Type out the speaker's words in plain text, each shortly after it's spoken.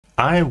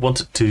I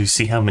wanted to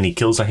see how many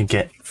kills I could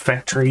get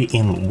factory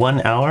in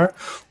 1 hour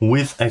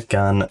with a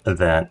gun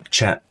that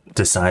chat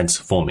decides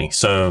for me.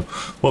 So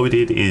what we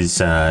did is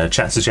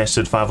chat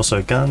suggested 5 or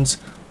so guns,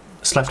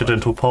 slapped it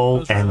into a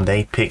poll, and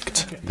they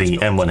picked the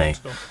M1A.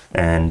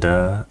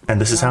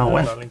 And this is how it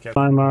went.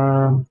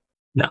 Timer.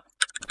 No.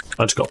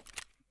 Let's go.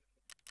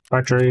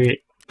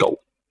 Factory. Go.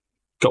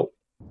 Go.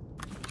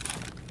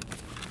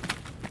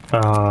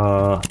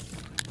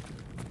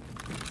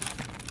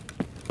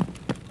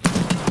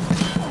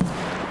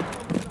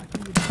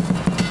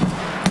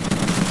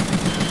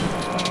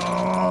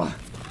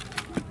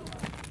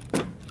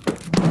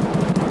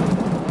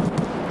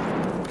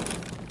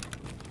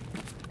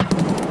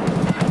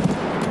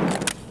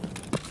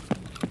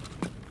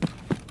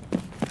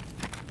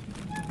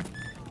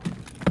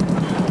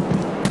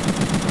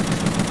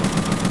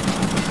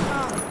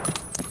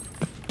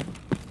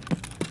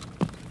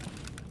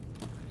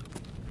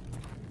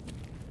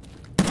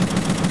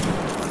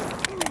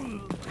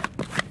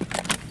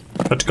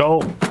 Let's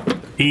go.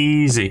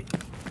 Easy.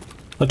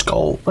 Let's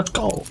go. Let's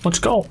go. Let's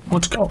go.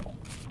 Let's go.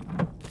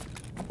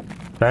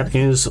 That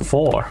is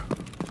 4.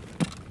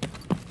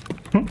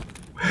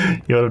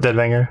 You're a dead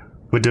banger.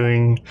 We're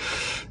doing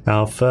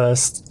our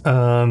first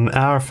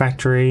hour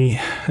factory,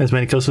 as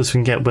many kills as we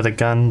can get with a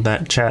gun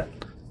that chat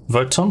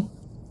votes on.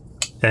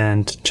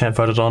 And chat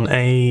voted on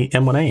a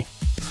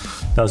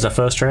M1A. That was our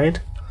first raid.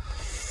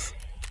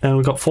 And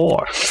we got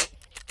 4.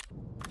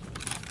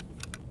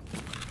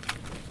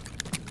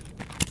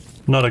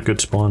 Not a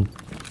good spawn.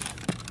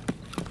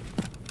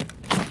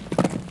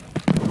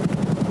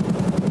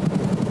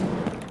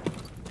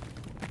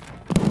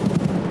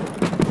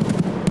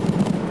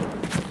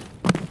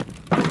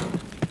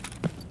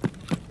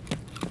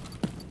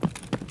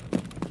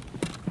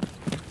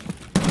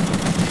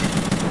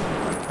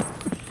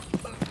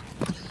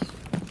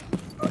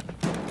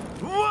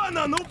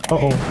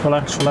 Uh-oh,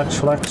 relax, relax,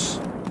 relax.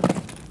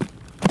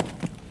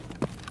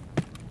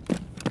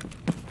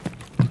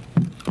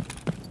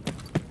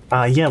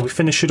 Yeah, we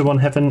finished Shooter 1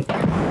 Heaven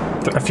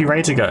a few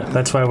raids ago.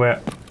 That's why we're...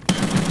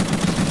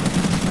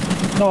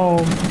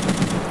 Oh!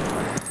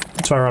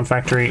 That's why we're on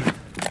Factory,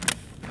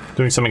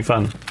 doing something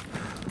fun.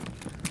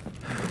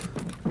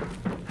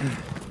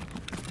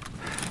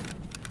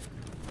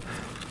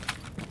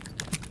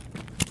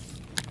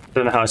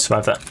 Don't know how I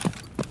survived that.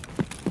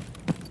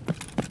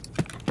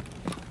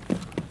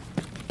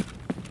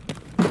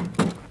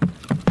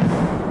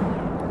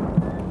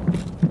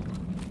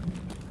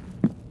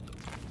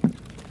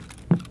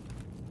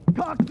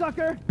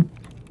 Cocksucker!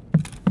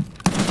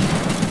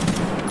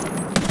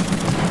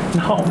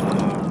 No.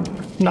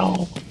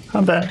 No.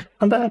 I'm dead.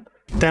 I'm dead.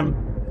 Damn.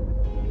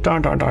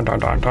 Darn, darn, darn, darn,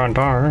 darn, darn,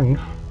 darn.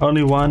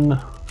 Only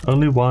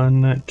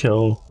one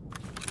kill.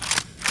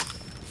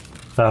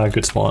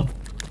 Good spawn.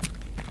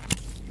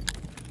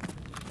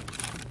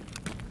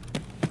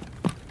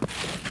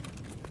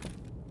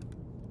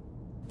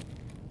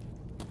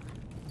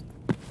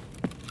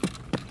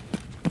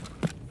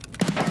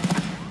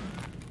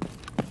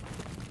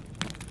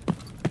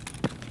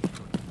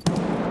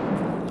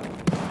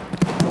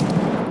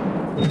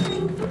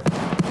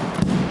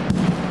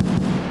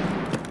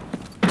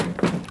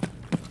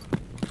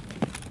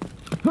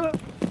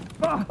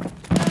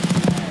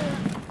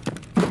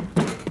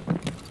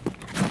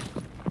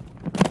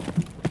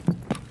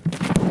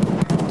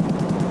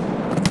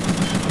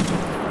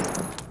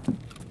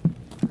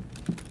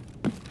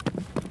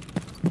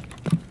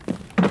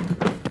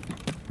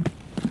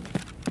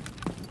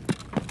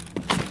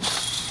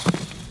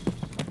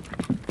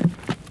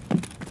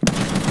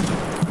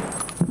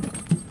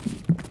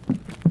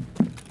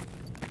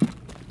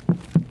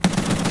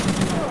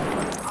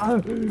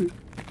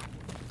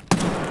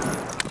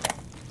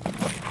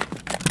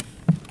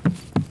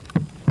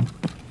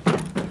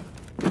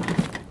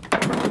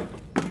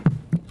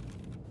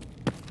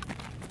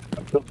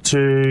 Killed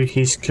 2,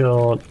 he's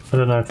killed, I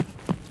don't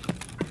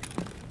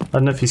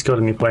know if he's got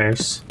any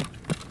players.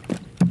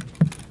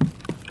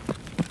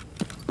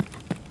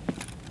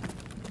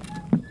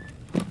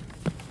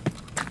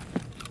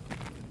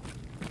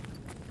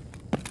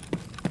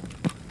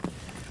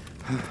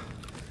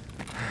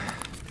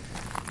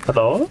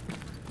 Hello?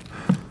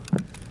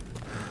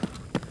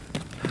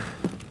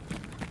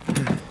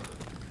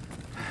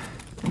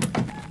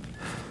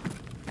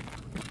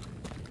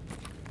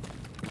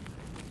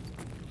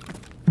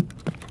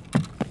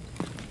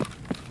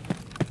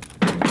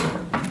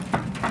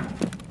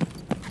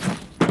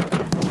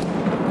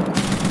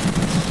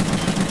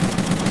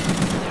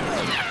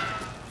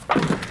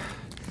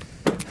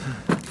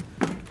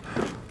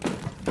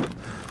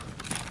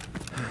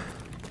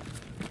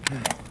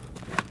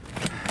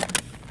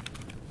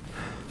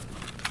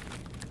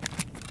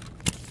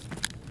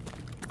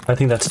 I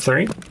think that's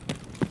 3.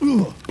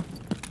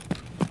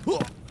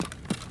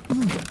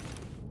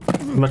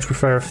 Much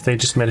prefer if they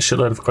just made a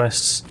shitload of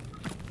quests.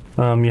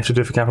 You have to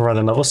do it for capital rather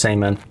than level. Same,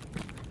 man.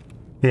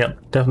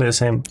 Yep, definitely the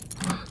same.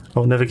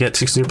 I'll never get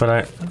 62, but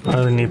I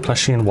only need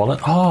plushie and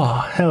wallet.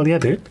 Oh, hell yeah,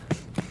 dude.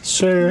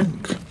 Sick.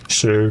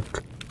 Sick.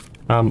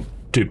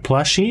 Dude,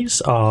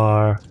 plushies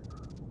are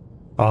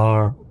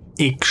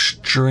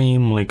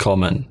extremely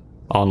common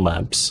on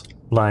labs.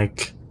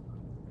 Like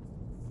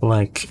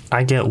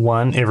I get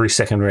one every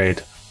second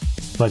raid.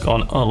 Like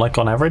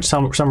on average,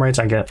 some raids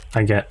I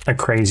get a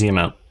crazy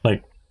amount.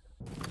 Like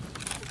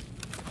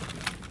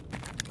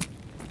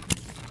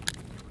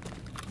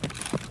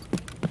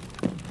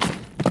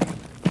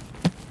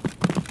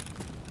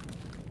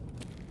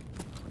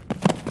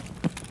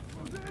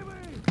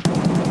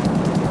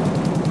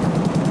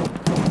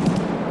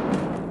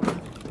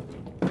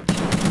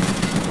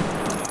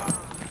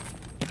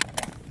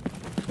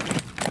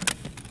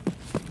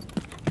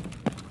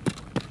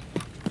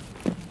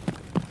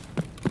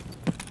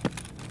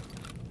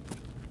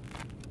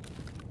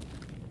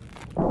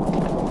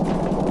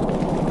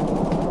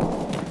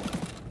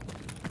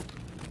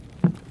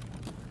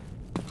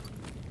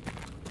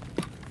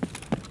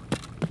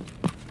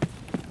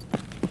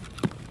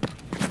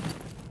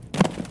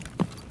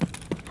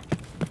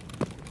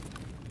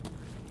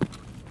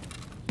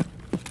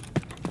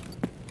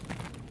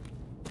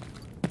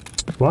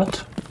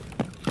what?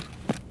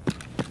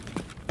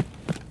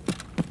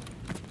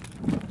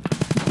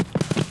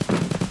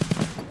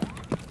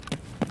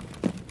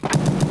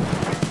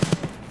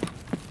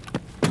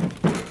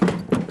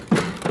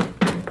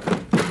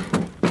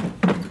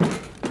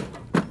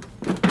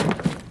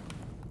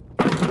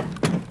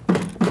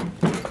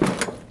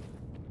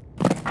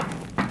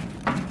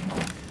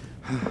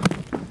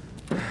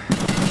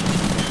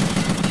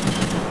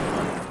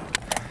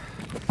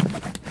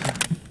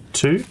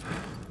 Two?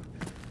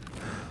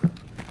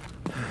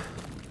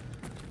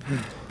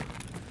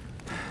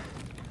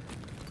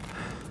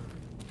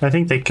 I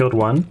think they killed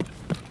one.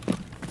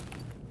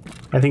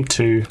 I think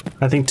two.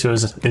 I think two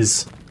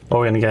is all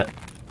we're gonna get.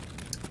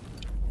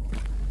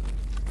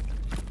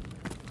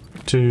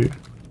 Two.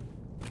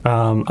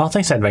 Oh,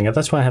 thanks, Advanger.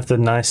 That's why I have the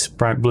nice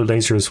bright blue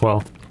laser as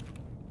well.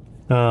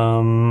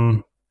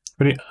 When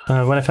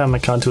I found my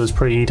counter was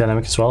pretty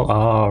dynamic as well.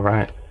 Oh,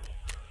 right.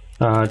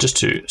 Just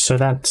two. So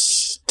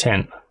that's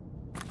 10.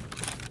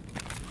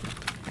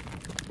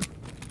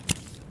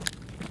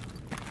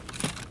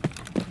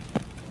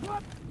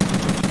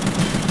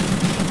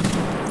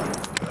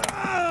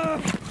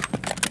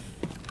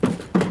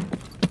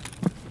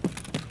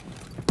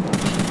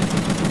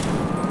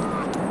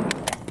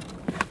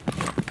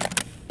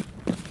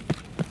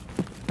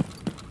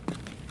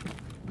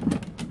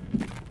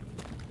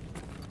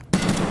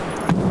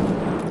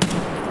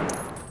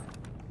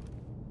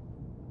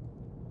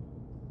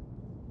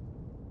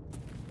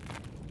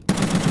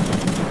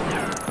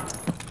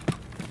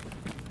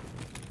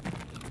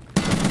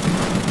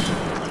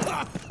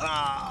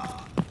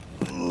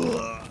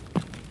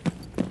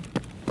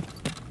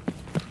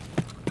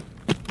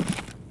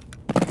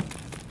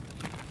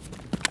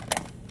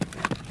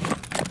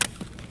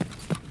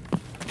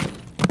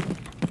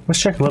 Let's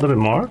check a little bit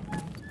more.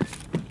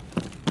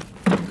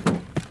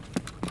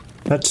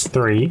 That's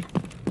 3.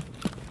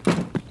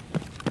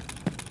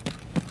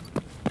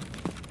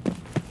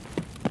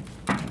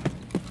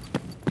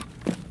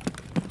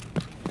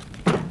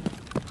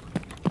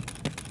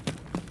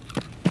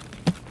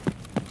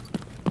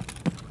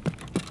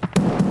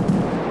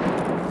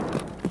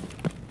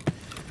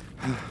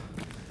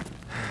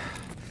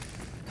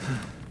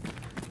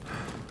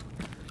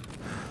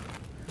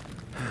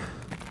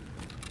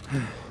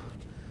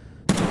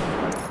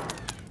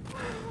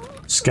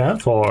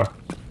 Scav or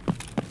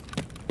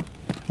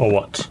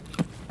what?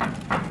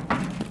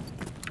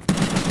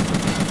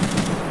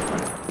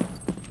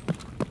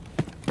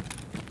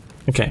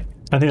 Okay,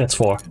 I think that's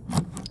 4.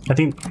 I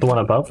think the one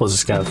above was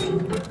a scav.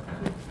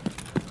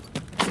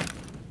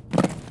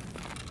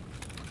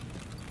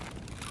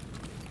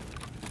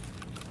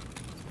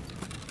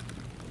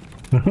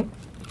 Mm-hmm.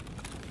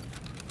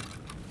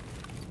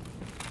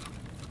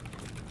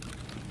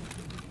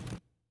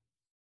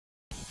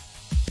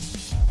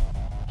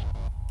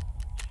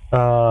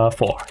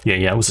 4.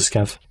 Yeah, it was a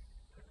scav.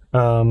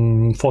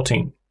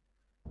 14.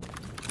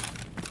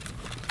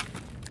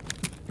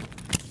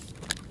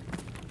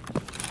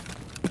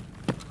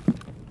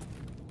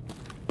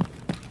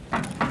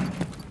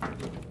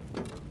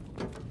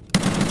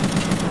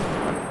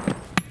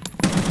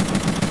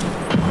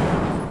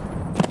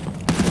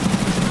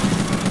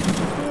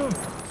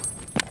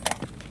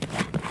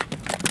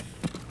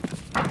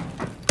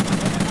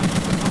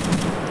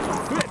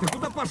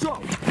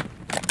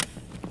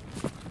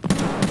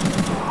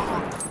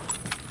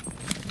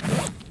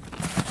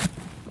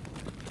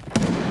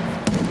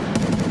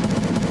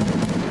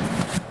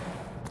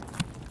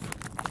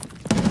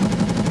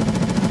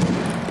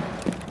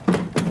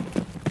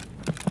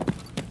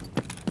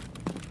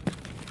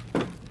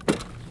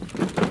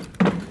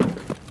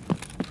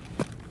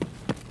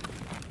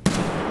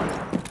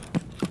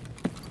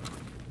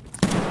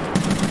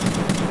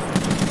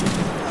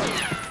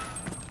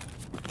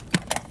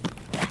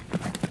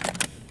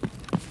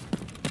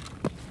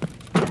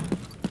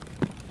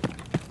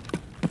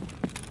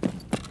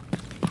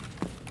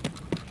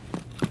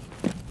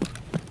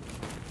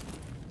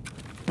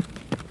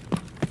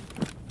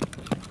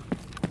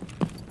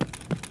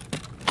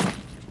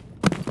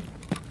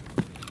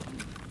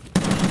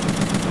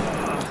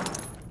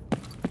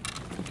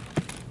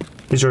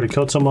 He's already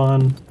killed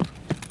someone.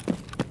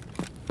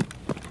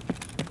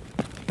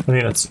 I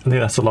think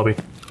that's the lobby.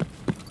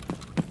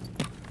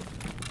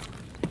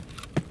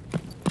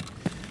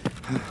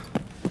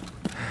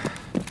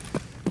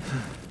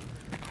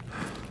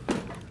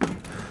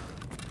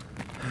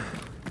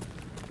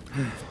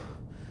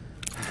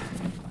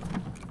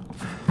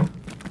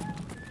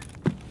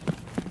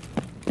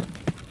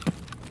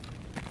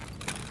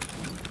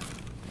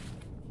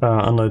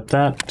 Unload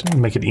that,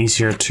 make it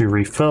easier to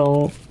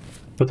refill.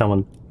 Put that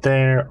one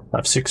there. I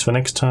have 6 for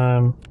next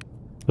time.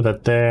 Put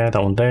that there,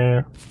 that one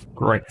there.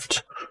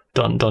 Great.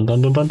 Done, done,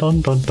 done, done, done,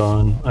 done, done,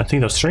 done. I think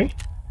that was 3?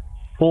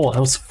 4, that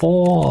was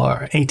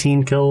 4.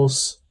 18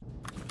 kills.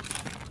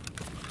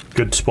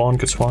 Good spawn,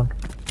 good spawn.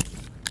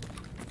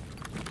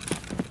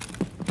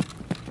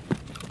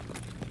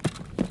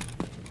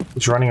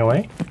 He's running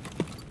away.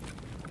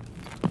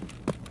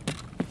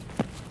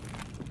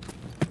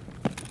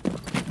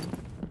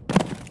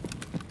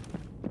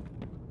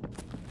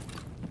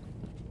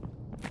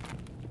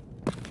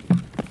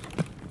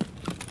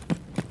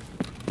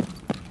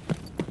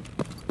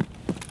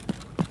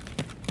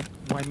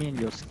 I mean,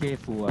 you're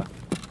careful.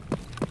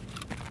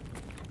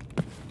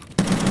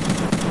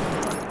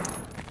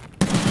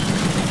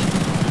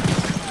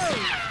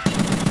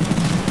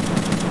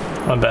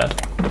 Not bad.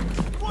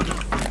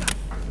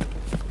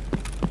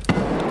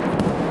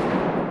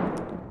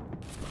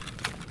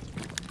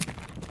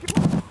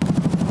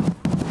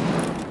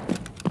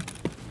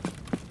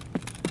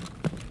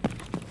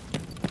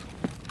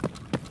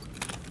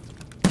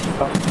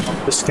 Oh,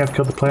 the scav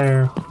killed the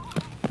player.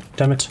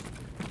 Damn it.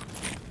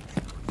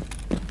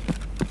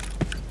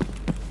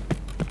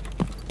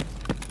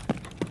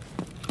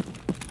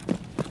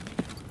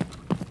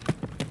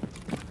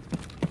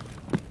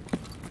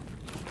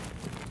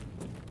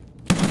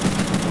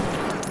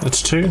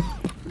 That's 2.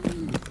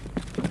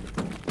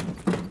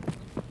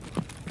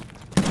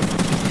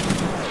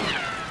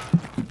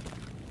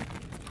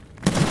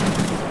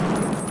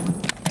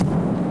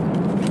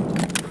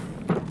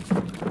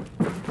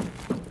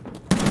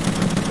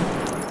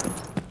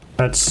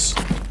 That's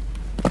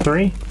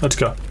 3. Let's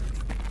go.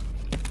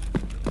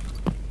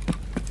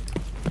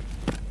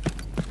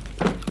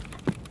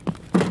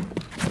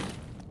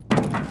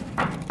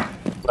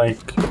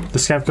 Like, the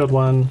scav killed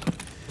 1.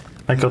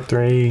 I killed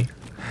 3.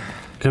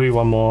 Could be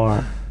 1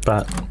 more,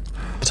 but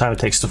the time it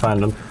takes to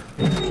find them,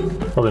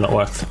 probably not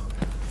worth.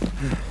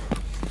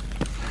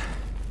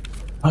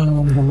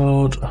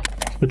 Reload.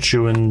 Put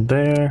you in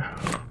there,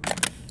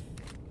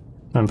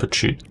 and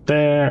put you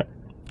there.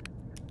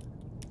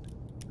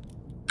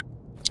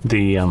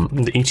 The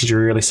ETG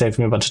really saved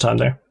me a bunch of time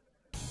there.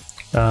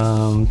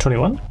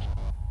 21.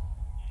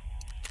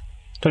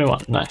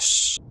 21.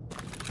 Nice.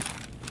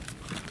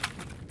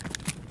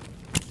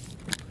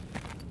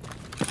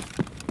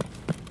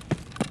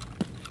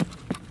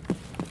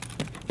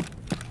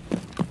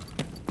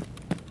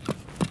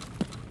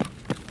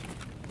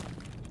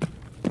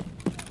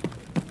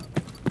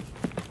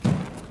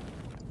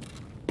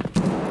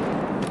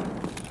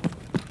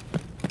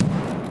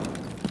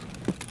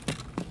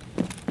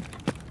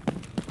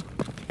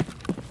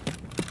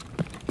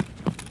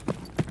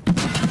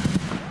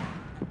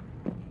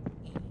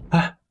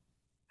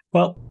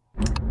 Well.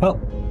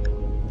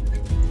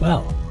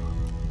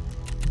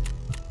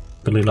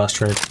 Billy lost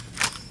trade.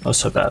 That was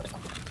so bad.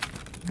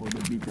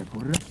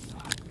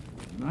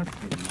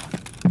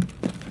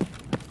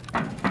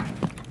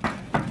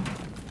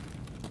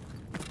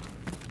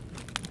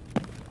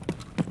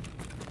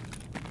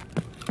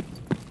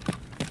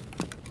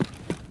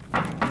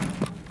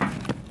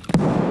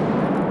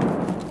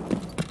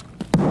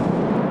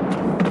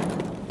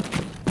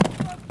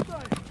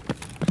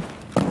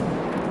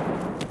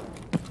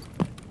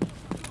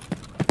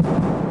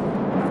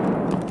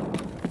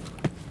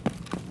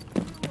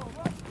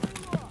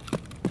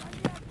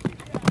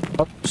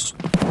 Oops.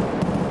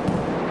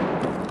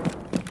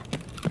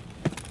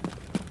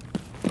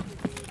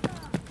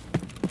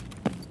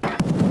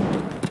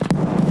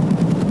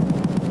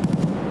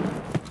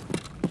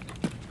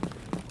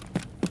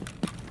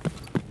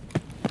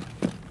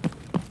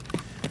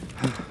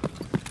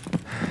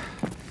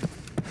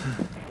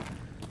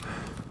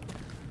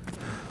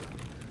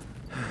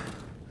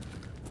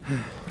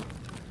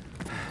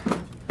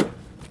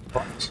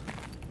 What?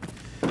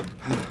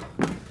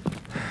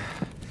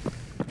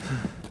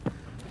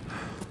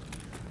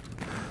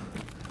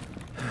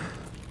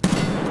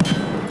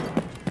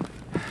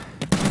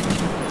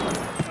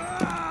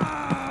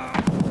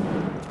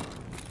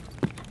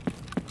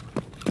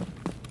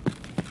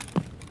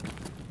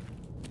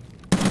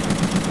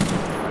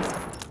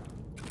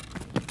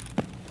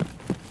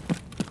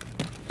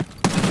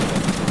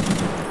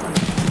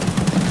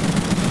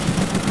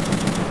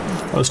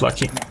 I was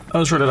lucky. I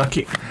was really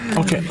lucky.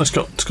 Okay, let's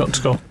go. Let's go. Let's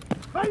go.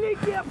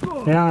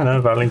 Yeah, I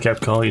know. Battling cap,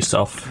 call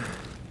yourself.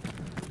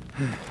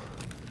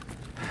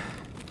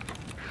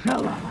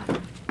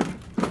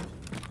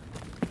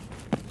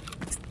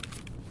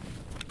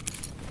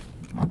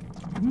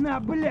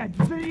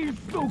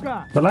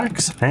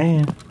 Relax,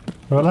 hey.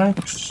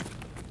 Relax.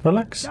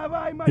 Relax.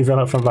 He fell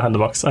out from behind the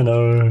box. I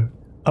know.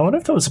 I wonder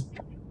if that was...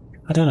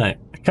 I don't know.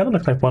 It kind of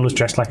looked like one was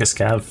dressed like a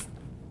scav.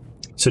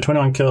 So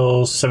 21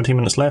 kills, 17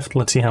 minutes left.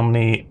 Let's see how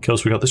many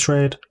kills we got this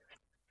raid.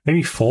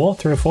 Maybe 4?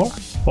 3 or 4?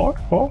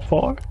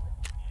 4?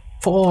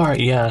 4,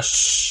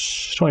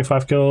 yes.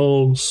 25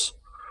 kills.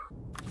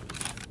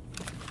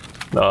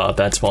 Oh,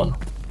 that's one.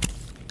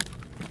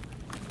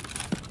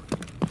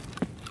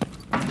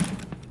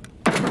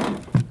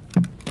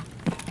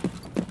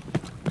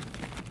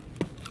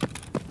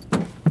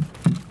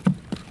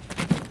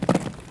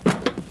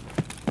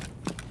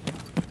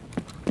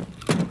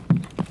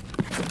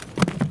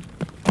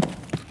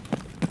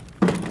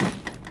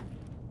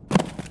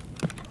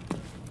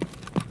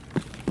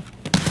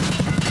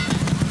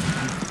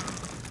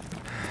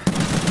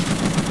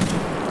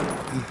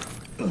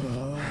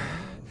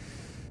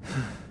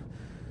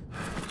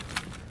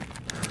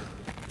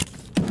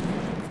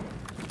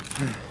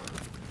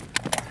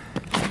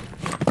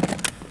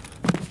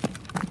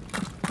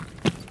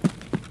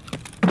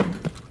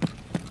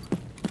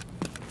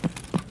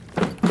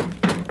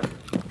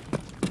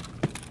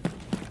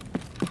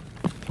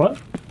 What?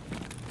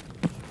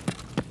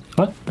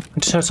 What? I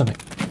just heard something.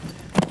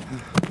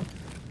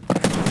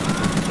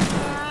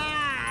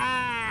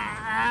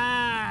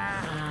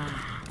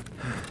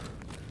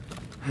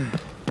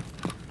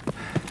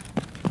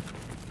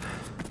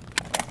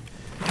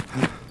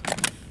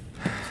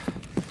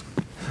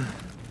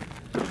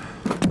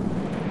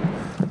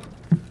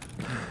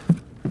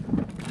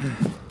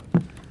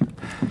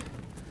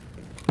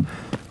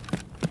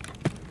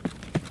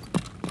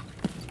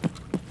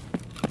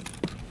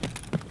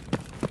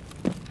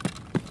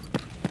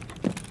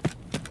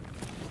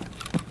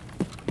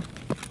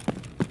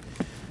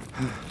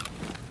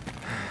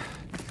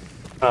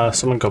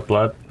 Someone got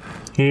blood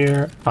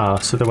here.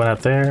 So they went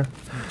out there.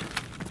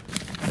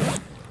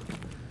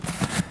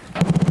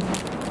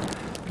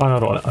 Oh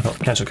no, I don't.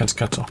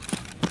 Cancel.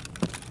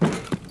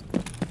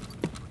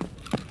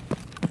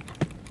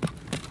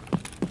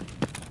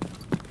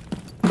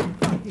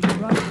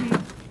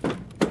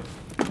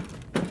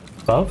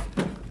 Above?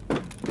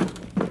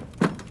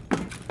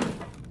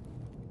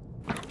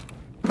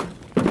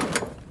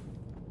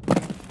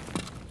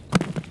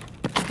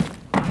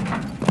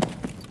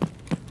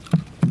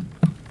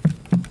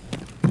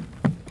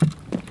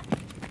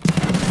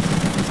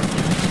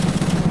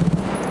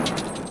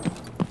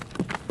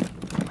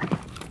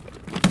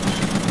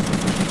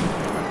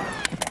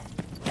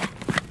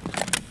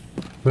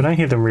 When I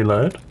hear them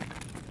reload,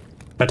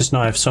 I just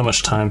know I have so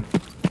much time.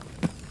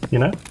 You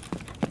know?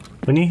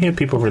 When you hear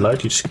people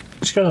reload, you just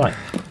gotta like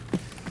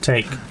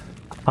take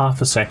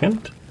half a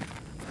second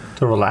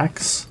to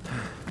relax.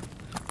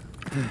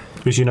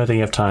 Because you know that you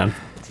have time.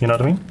 You know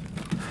what I mean?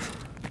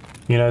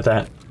 You know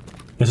that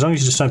as long as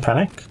you just don't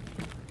panic,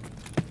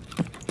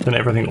 then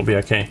everything will be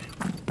okay.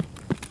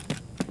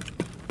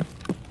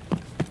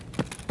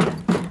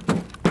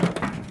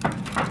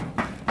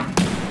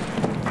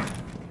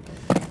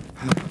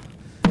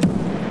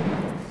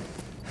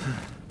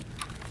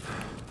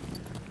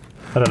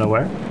 I don't know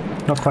where.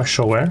 Not quite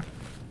sure where.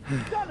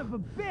 Son of a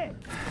bitch!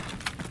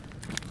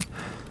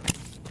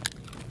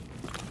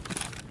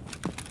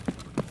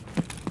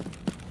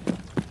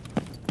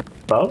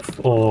 Above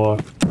or...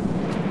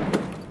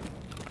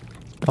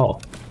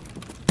 Oh.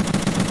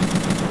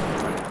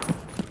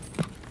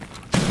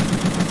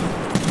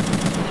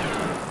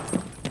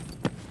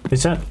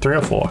 Is that 3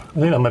 or 4? I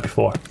think that might be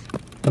 4.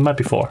 That might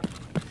be 4.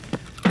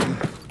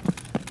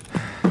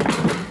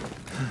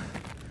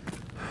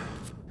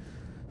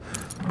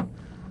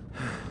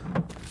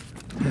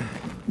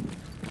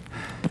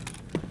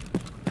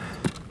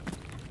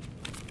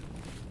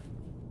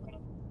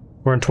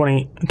 We're on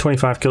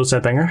 25 kills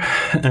that banger,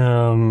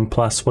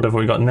 plus whatever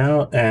we got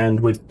now, and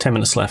with 10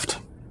 minutes left.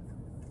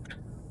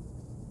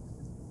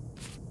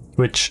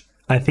 Which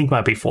I think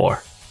might be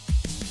 4.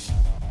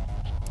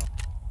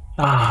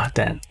 Ah,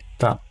 damn.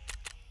 Stop.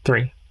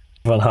 3.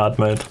 On hard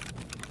mode.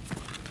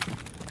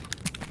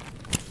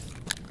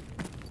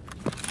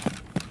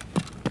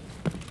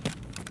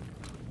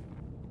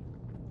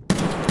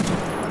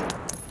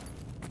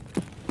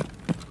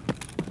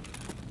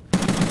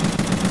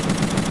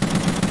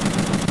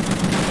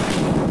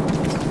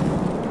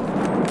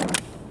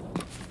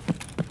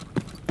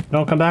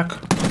 No, come back.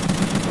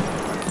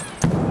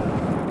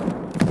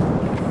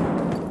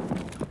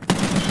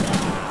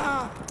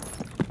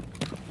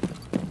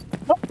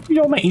 Oh,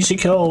 you're my easy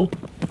kill.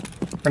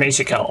 An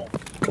easy kill.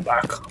 Come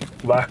back.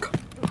 Come back.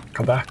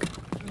 Come back.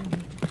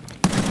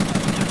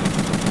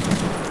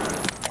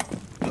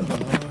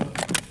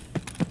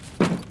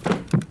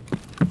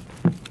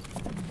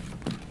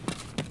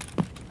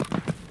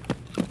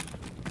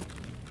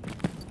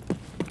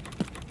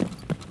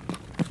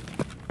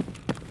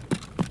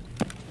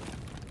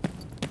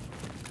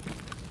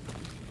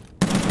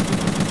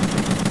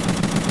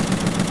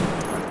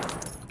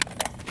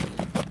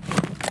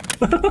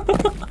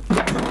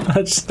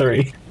 That's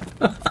 3.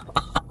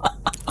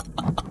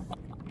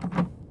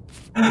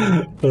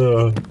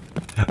 Oh,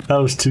 that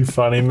was too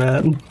funny,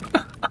 man.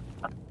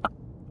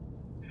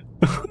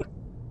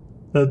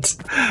 That's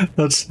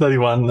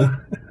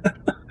 31.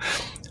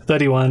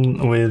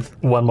 31 with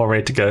one more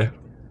raid to go.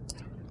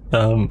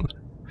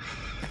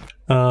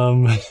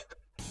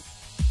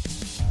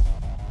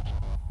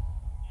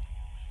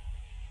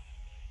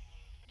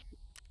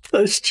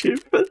 So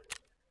stupid.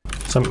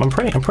 So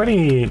I'm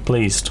pretty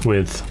pleased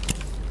with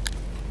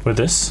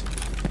this.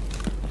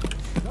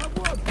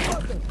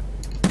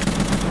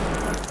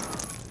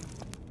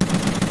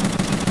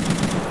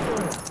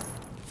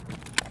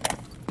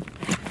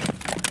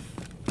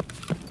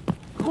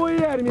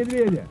 Хуярь,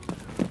 медведя!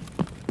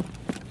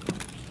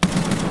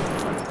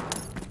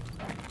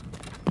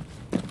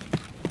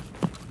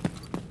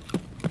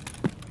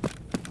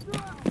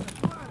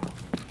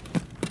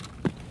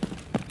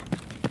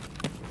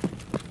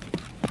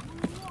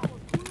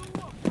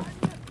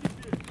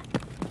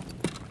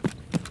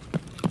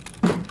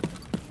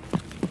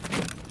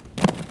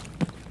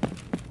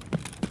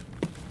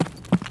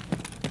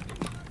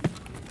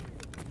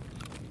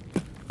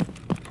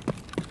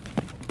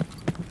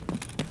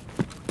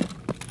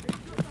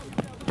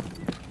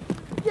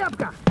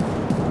 Кепка!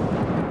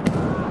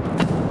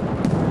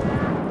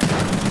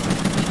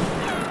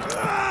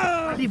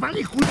 Вали,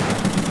 вали, хуй!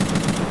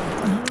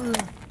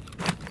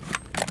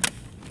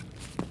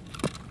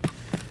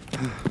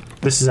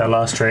 This is our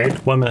last trade.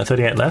 1 minute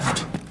 38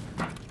 left.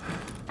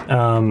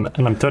 And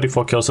I'm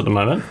 34 kills at the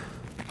moment.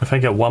 If I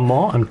get one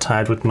more, I'm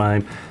tied with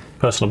my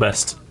personal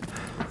best.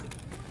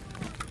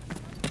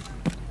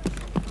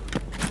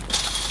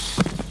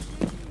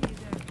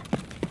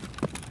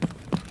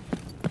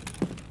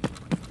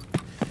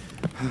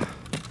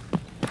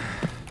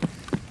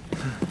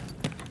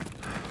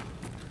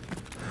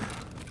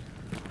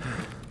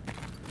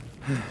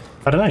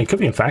 I don't know, it could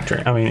be in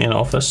factory. I mean, in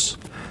office.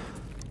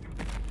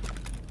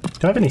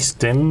 Do I have any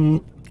stim?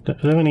 Do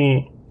I have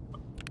any...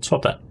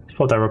 Swap that.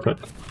 Swap that real quick.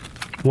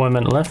 1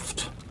 minute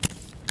left.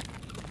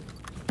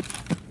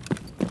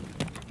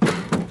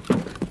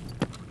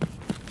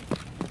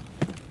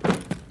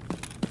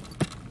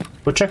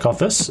 We'll check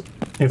office.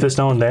 If there's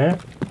no one there,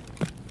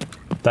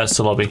 that's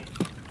the lobby.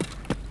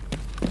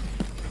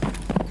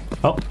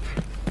 Oh.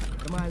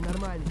 Нормально,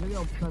 нормально,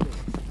 живем, пацаны.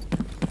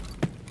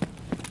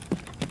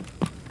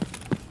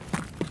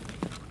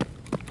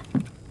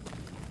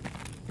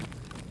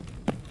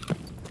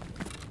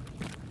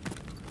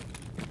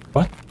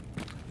 What?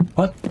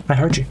 What? I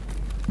heard you.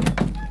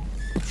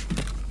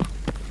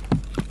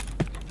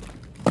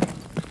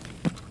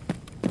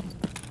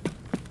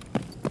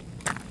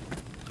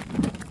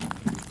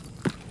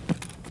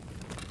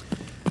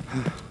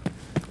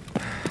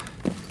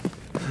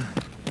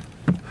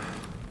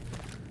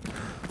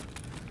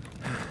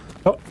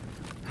 Oh.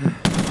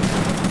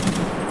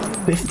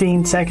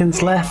 15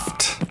 seconds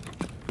left.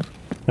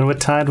 And we're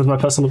tied with my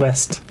personal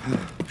best.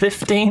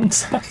 15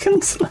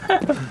 seconds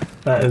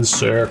left. That is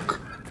sick.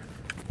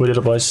 We did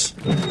it, boys.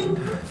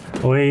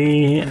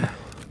 We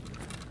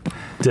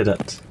did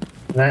it.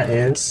 That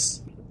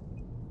is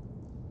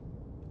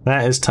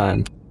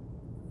time.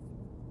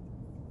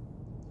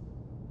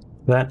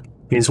 That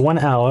is 1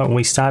 hour.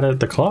 We started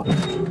the clock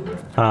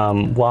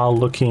while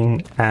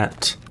looking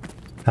at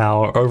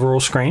our overall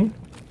screen,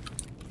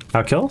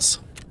 our kills.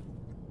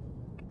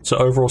 So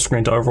overall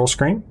screen to overall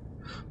screen,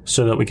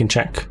 so that we can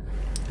check.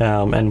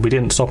 And we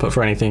didn't stop it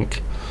for anything.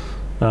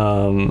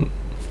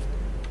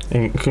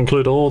 And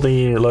conclude all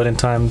the loading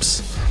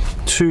times.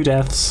 2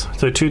 deaths.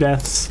 So 2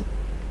 deaths.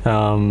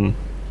 And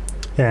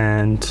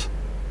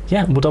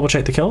yeah, we'll double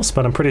check the kills,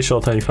 but I'm pretty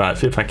sure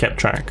 35 if I kept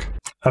track.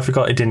 I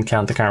forgot it didn't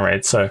count the current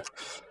raid, so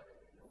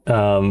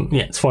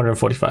yeah, it's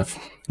 445.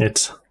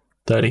 It's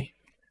 30.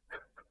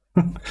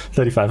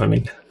 35, I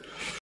mean.